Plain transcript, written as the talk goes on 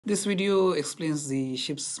This video explains the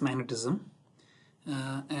ship's magnetism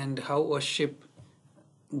and how a ship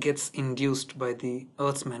gets induced by the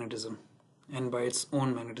Earth's magnetism and by its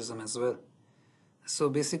own magnetism as well. So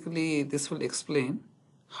basically this will explain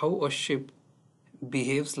how a ship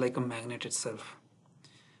behaves like a magnet itself.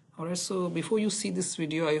 Alright, so before you see this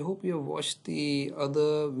video, I hope you have watched the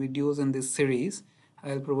other videos in this series.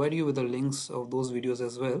 I'll provide you with the links of those videos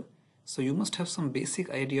as well. So you must have some basic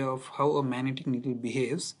idea of how a magnetic needle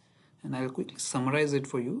behaves, and I'll quickly summarize it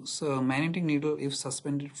for you. So a magnetic needle, if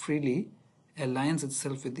suspended freely, aligns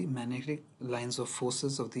itself with the magnetic lines of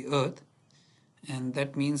forces of the Earth, and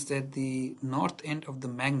that means that the north end of the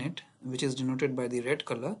magnet, which is denoted by the red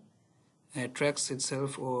color, attracts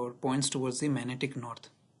itself or points towards the magnetic north,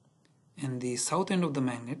 and the south end of the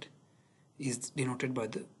magnet is denoted by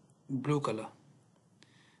the blue color.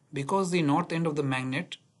 Because the north end of the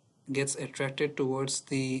magnet gets attracted towards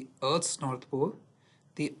the Earth's north pole,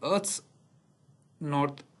 the Earth's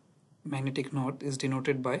north, magnetic north, is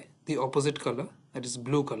denoted by the opposite color, that is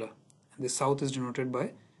blue color, and the south is denoted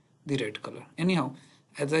by the red color. Anyhow,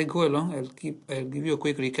 as I go along, I'll give you a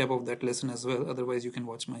quick recap of that lesson as well. Otherwise, you can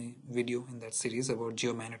watch my video in that series about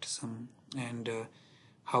geomagnetism and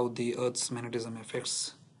how the Earth's magnetism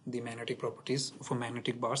affects the magnetic properties for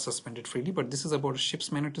magnetic bars suspended freely. But this is about a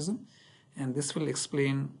ship's magnetism, and this will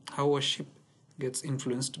explain how a ship gets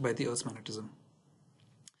influenced by the Earth's magnetism.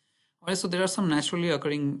 Alright, so there are some naturally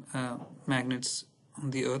occurring magnets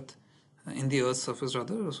on the Earth, in the Earth's surface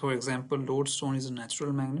rather. So for example, lodestone is a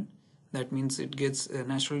natural magnet. That means it gets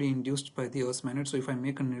naturally induced by the Earth's magnet. So if I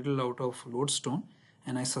make a needle out of lodestone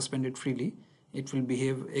and I suspend it freely, it will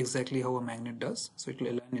behave exactly how a magnet does. So it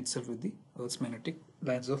will align itself with the Earth's magnetic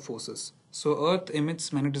lines of forces. So Earth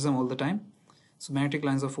emits magnetism all the time. So magnetic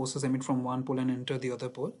lines of forces emit from one pole and enter the other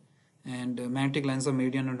pole. And magnetic lines are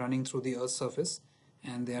meridian and running through the Earth's surface,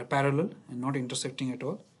 and they are parallel and not intersecting at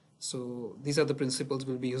all. So these are the principles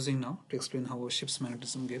we'll be using now to explain how a ship's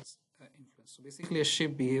magnetism gets influenced. So basically a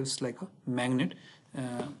ship behaves like a magnet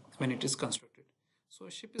when it is constructed. So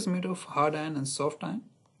a ship is made of hard iron and soft iron.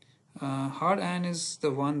 Hard iron is the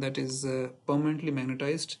one that is permanently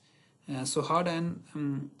magnetized. So hard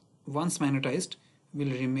iron, once magnetized, will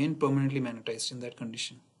remain permanently magnetized in that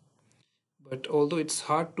condition. But although it's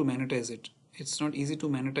hard to magnetize it, it's not easy to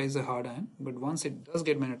magnetize a hard iron, but once it does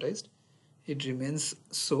get magnetized, it remains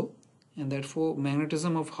so, and therefore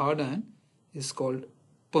magnetism of hard iron is called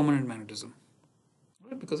permanent magnetism,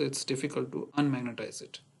 right? Because it's difficult to unmagnetize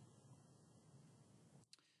it.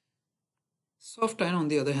 Soft iron, on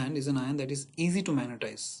the other hand, is an iron that is easy to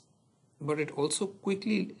magnetize, but it also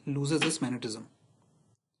quickly loses its magnetism.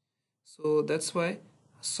 So that's why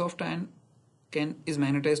soft iron is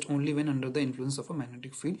magnetized only when under the influence of a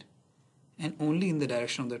magnetic field, and only in the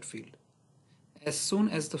direction of that field. As soon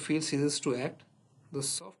as the field ceases to act, the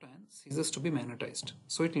soft iron ceases to be magnetized,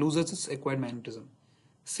 so it loses its acquired magnetism.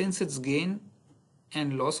 Since its gain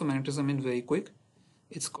and loss of magnetism is very quick,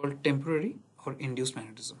 it's called temporary or induced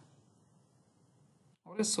magnetism.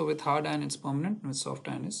 Alright, so with hard iron it's permanent, and with soft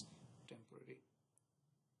iron is temporary.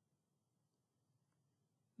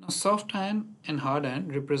 Now soft iron and hard iron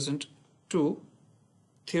represent two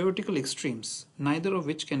theoretical extremes, neither of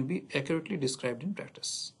which can be accurately described in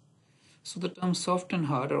practice. So the terms soft and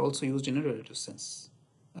hard are also used in a relative sense.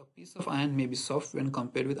 A piece of iron may be soft when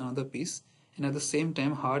compared with another piece, and at the same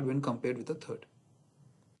time hard when compared with a third.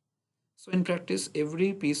 So in practice,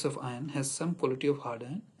 every piece of iron has some quality of hard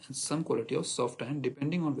iron and some quality of soft iron,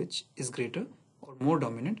 depending on which is greater or more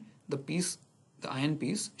dominant. The iron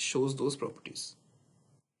piece shows those properties.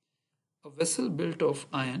 A vessel built of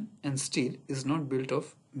iron and steel is not built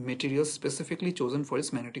of materials specifically chosen for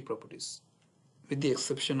its magnetic properties, with the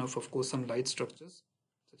exception of course, some light structures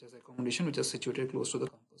such as accommodation which are situated close to the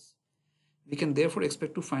compass. We can therefore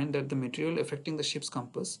expect to find that the material affecting the ship's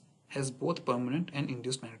compass has both permanent and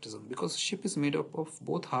induced magnetism. Because ship is made up of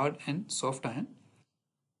both hard and soft iron,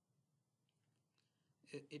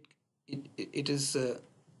 it is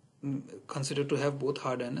considered to have both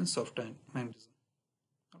hard iron and soft iron magnetism.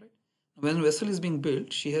 Alright. When a vessel is being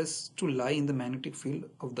built, she has to lie in the magnetic field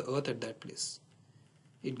of the Earth at that place.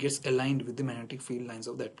 It gets aligned with the magnetic field lines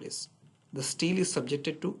of that place. The steel is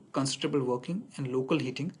subjected to considerable working and local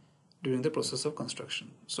heating during the process of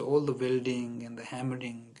construction. So all the welding and the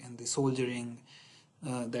hammering and the soldering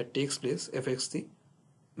that takes place affects the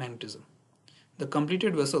magnetism. The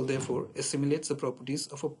completed vessel therefore assimilates the properties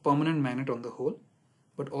of a permanent magnet on the whole,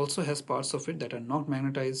 but also has parts of it that are not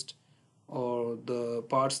magnetized, or the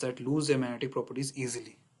parts that lose their magnetic properties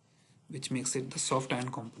easily, which makes it the soft iron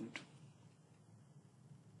component.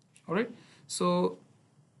 Alright, so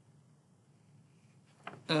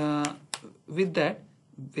with that,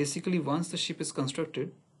 basically once the ship is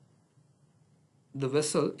constructed, the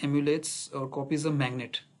vessel emulates or copies a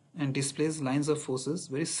magnet and displays lines of forces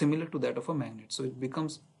very similar to that of a magnet. So it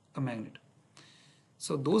becomes a magnet.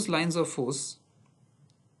 So those lines of force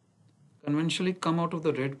conventionally come out of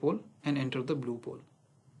the red pole and enter the blue pole,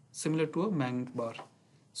 similar to a magnet bar.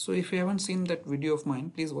 So if you haven't seen that video of mine,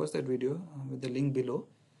 please watch that video with the link below.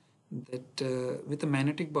 That with a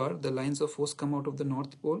magnetic bar, the lines of force come out of the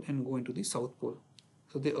north pole and go into the south pole.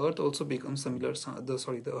 So the earth also becomes similar.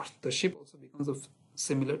 The ship also becomes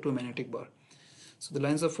similar to a magnetic bar. So the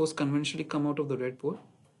lines of force conventionally come out of the red pole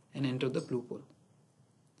and enter the blue pole.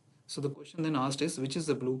 So the question then asked is, which is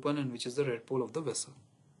the blue pole and which is the red pole of the vessel?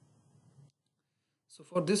 So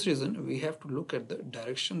for this reason, we have to look at the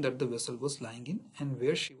direction that the vessel was lying in and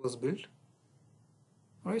where she was built.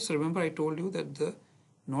 Alright, so remember I told you that the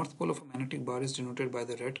north pole of a magnetic bar is denoted by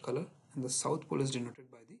the red color and the south pole is denoted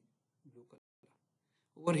by the blue color.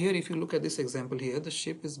 Over here, if you look at this example here, the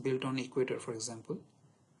ship is built on equator, for example,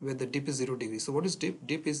 where the dip is 0 degrees. So what is dip?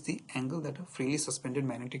 Dip is the angle that a freely suspended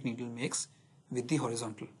magnetic needle makes with the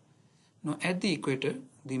horizontal. Now at the equator,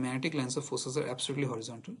 the magnetic lines of forces are absolutely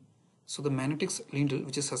horizontal. So the magnetic needle,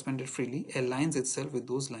 which is suspended freely, aligns itself with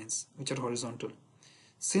those lines which are horizontal.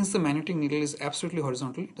 Since the magnetic needle is absolutely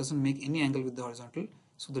horizontal, it doesn't make any angle with the horizontal,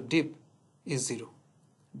 so the dip is 0.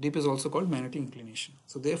 Dip is also called magnetic inclination.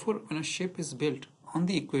 So therefore, when a ship is built on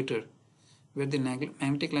the equator, where the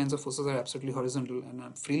magnetic lines of forces are absolutely horizontal and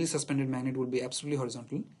a freely suspended magnet will be absolutely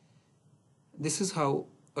horizontal, this is how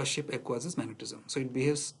a ship acquires its magnetism. So it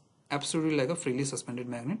behaves absolutely like a freely suspended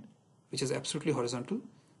magnet, which is absolutely horizontal.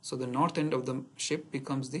 So the north end of the ship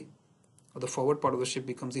becomes the forward part of the ship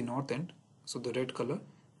becomes the north end, so the red color,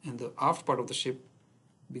 and the aft part of the ship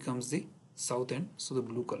becomes the south end, so the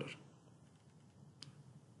blue color.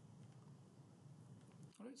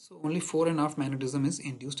 Alright, so only fore and aft magnetism is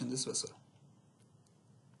induced in this vessel.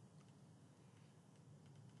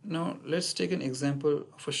 Now let's take an example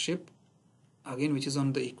of a ship again which is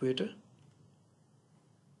on the equator,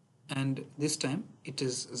 and this time it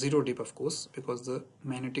is 0 dip, of course, because the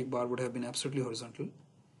magnetic bar would have been absolutely horizontal,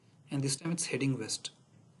 and this time it's heading west.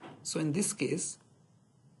 So in this case,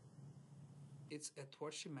 it's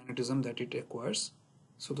athwartship magnetism that it acquires.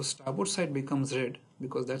 So the starboard side becomes red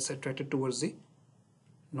because that's attracted towards the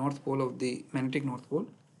north pole of the magnetic north pole,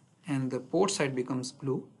 and the port side becomes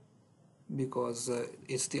blue because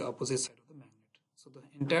it's the opposite side of the magnet. So the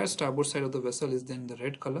entire starboard side of the vessel is then the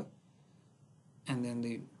red color, and then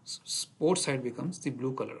the port side becomes the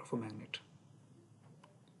blue color of a magnet.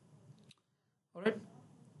 Alright,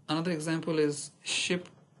 another example is ship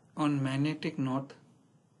on magnetic north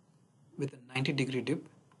with a 90-degree dip.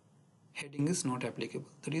 Heading is not applicable.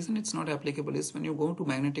 The reason it's not applicable is when you go to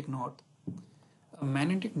magnetic north, a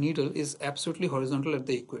magnetic needle is absolutely horizontal at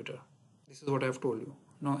the equator. This is what I have told you.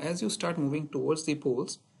 Now as you start moving towards the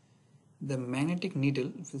poles, the magnetic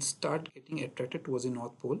needle will start getting attracted towards the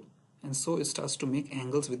north pole, and so it starts to make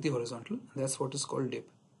angles with the horizontal. That's what is called dip.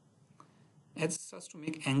 As it starts to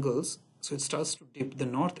make angles, so it starts to dip. The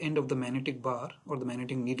north end of the magnetic bar or the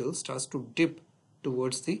magnetic needle starts to dip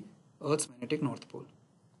towards the Earth's magnetic north pole.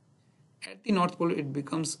 At the north pole, it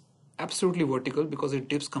becomes absolutely vertical because it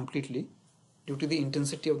dips completely due to the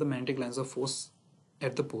intensity of the magnetic lines of force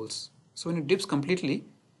at the poles. So when it dips completely,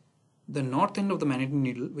 the north end of the magnetic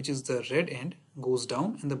needle, which is the red end, goes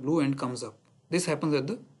down and the blue end comes up. This happens at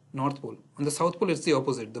the north pole. On the south pole, it's the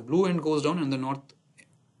opposite. The blue end goes down and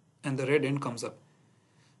the red end comes up.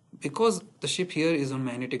 Because the ship here is on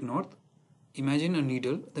magnetic north, imagine a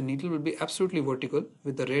needle. The needle will be absolutely vertical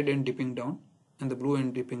with the red end dipping down and the blue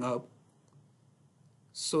end dipping up.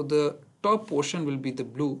 So the top portion will be the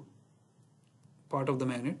blue part of the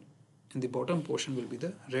magnet and the bottom portion will be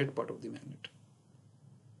the red part of the magnet.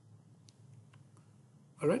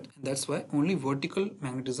 Alright, and that's why only vertical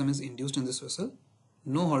magnetism is induced in this vessel.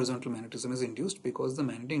 No horizontal magnetism is induced because the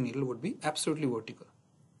magnetic needle would be absolutely vertical.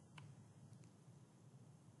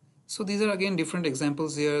 So these are again different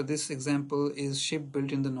examples here. This example is ship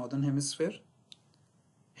built in the northern hemisphere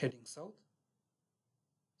heading south.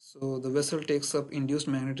 So the vessel takes up induced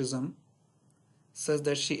magnetism such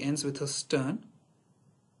that she ends with her stern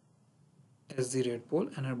as the red pole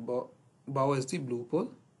and her bow as the blue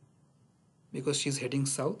pole because she's heading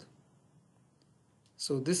south.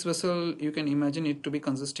 So this vessel, you can imagine it to be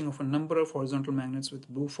consisting of a number of horizontal magnets with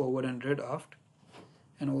blue forward and red aft,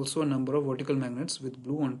 and also a number of vertical magnets with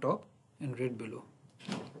blue on top and red below.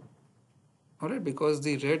 Alright, because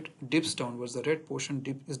the red dips downwards, the red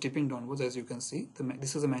portion is dipping downwards, as you can see.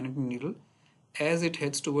 This is a magnetic needle. As it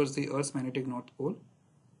heads towards the Earth's magnetic north pole,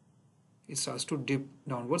 it starts to dip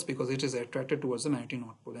downwards because it is attracted towards the magnetic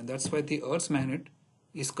north pole, and that's why the Earth's magnet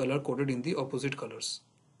is color coded in the opposite colors,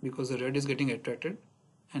 because the red is getting attracted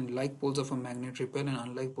and like poles of a magnet repel and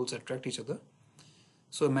unlike poles attract each other.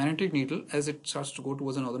 So a magnetic needle, as it starts to go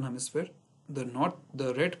towards the northern hemisphere, the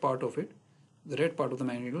red part of the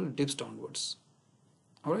magnetic needle dips downwards.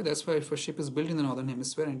 Alright, that's why if a ship is built in the northern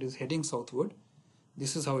hemisphere and is heading southward,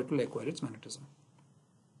 this is how it will acquire its magnetism.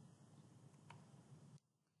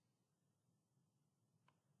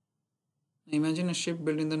 Imagine a ship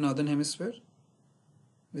built in the northern hemisphere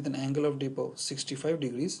with an angle of dip of 65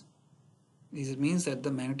 degrees. This means that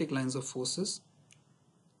the magnetic lines of forces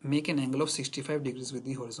make an angle of 65 degrees with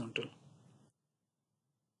the horizontal.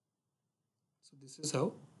 So this is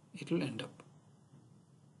how it will end up.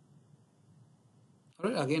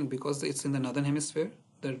 Alright, again, because it's in the northern hemisphere,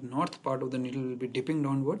 the north part of the needle will be dipping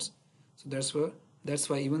downwards. So that's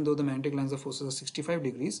why even though the magnetic lines of forces are 65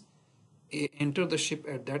 degrees, enter the ship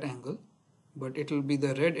at that angle, but it will be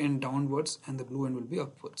the red end downwards and the blue end will be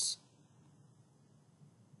upwards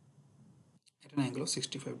at an angle of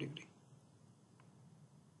 65 degree.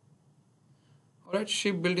 Alright,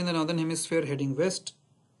 ship built in the northern hemisphere heading west,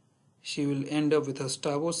 she will end up with her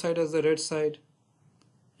starboard side as the red side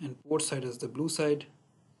and port side as the blue side.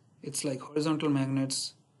 It's like horizontal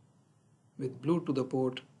magnets with blue to the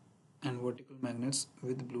port and vertical magnets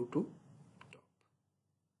with blue to top.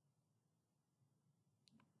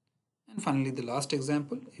 And finally, the last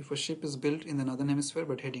example, if a ship is built in the northern hemisphere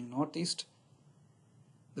but heading northeast,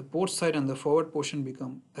 the port side and the forward portion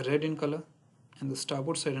become red in color and the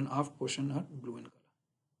starboard side and aft portion are blue in color.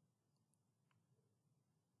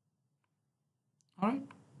 Alright,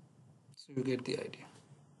 so you get the idea.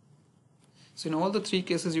 So in all the three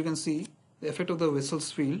cases you can see the effect of the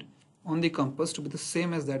vessel's field on the compass to be the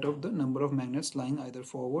same as that of the number of magnets lying either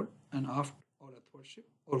forward and aft or athwartship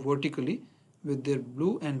or vertically with their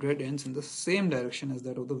blue and red ends in the same direction as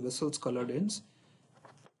that of the vessel's colored ends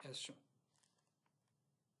as shown.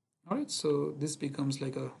 Alright, so this becomes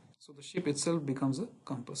like so the ship itself becomes a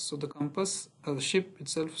compass. So the ship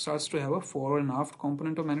itself starts to have a forward and aft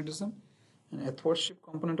component of magnetism, an athwartship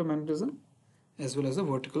component of magnetism, as well as a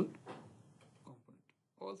vertical component.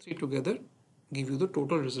 All three together give you the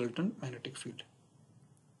total resultant magnetic field.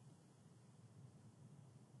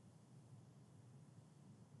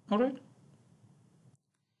 Alright.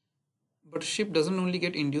 But a ship doesn't only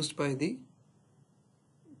get induced by the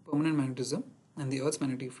permanent magnetism and the Earth's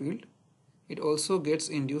magnetic field, it also gets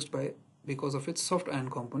induced because of its soft ion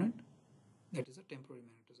component, that is a temporary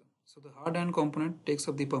magnetism. So the hard ion component takes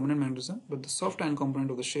up the permanent magnetism, but the soft ion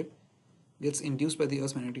component of the ship gets induced by the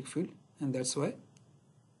Earth's magnetic field, and that's why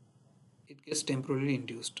it gets temporarily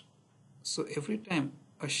induced. So every time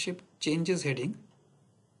a ship changes heading,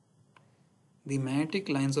 the magnetic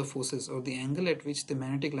lines of forces or the angle at which the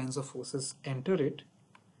magnetic lines of forces enter it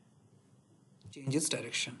changes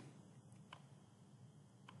direction.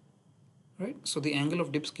 Right? So the angle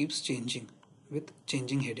of dips keeps changing with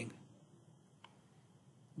changing heading.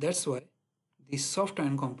 That's why the soft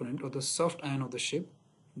ion component or the soft ion of the ship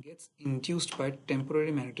gets induced by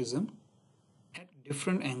temporary magnetism at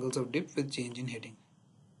different angles of dip with change in heading.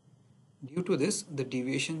 Due to this, the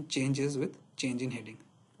deviation changes with change in heading.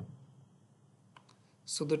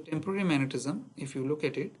 So the temporary magnetism, if you look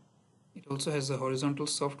at it, it also has a horizontal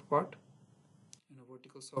soft part and a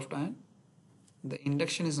vertical soft ion. The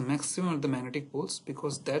induction is maximum at the magnetic poles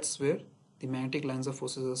because that's where the magnetic lines of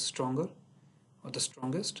forces are stronger or the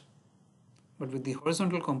strongest. But with the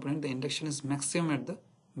horizontal component, the induction is maximum at the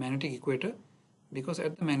magnetic equator because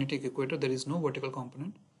at the magnetic equator there is no vertical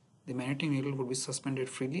component. The magnetic needle would be suspended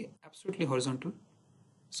freely, absolutely horizontal,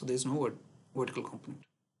 so there is no vertical component.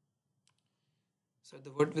 So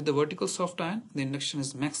with the vertical soft ion, the induction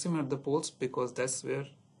is maximum at the poles because that's where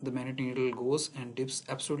the magnetic needle goes and dips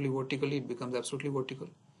absolutely vertically, it becomes absolutely vertical.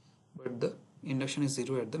 But the induction is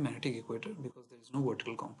zero at the magnetic equator because there is no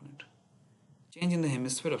vertical component. Change in the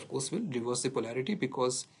hemisphere, of course, will reverse the polarity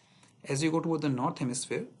because as you go toward the north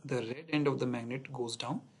hemisphere, the red end of the magnet goes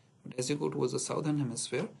down, but as you go towards the southern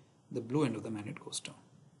hemisphere, the blue end of the magnet goes down.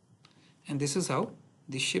 And this is how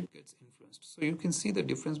the ship gets influenced. So you can see the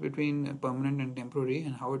difference between permanent and temporary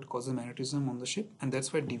and how it causes magnetism on the ship, and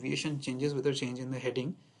that's why deviation changes with a change in the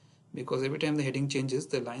heading, because every time the heading changes,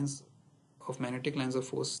 the lines of magnetic lines of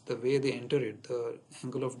force, the way they enter it, the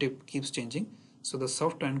angle of dip keeps changing, so the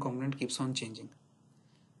soft ion component keeps on changing.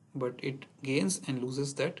 But it gains and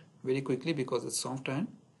loses that very quickly because it's soft ion.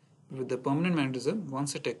 With the permanent magnetism,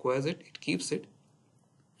 once it acquires it, it keeps it,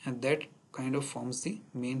 and that kind of forms the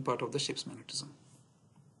main part of the ship's magnetism.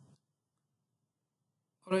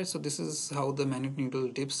 Alright, so this is how the magnet needle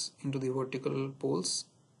dips into the vertical poles.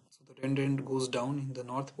 So the red end goes down in the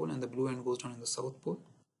north pole and the blue end goes down in the south pole.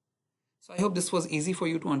 So I hope this was easy for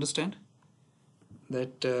you to understand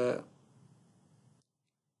that the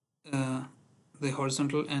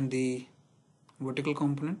horizontal and the vertical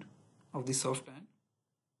component of the soft iron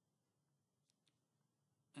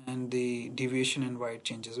and the deviation and why it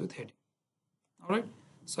changes with heading. Alright,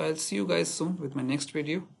 so I'll see you guys soon with my next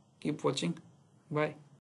video. Keep watching. Bye.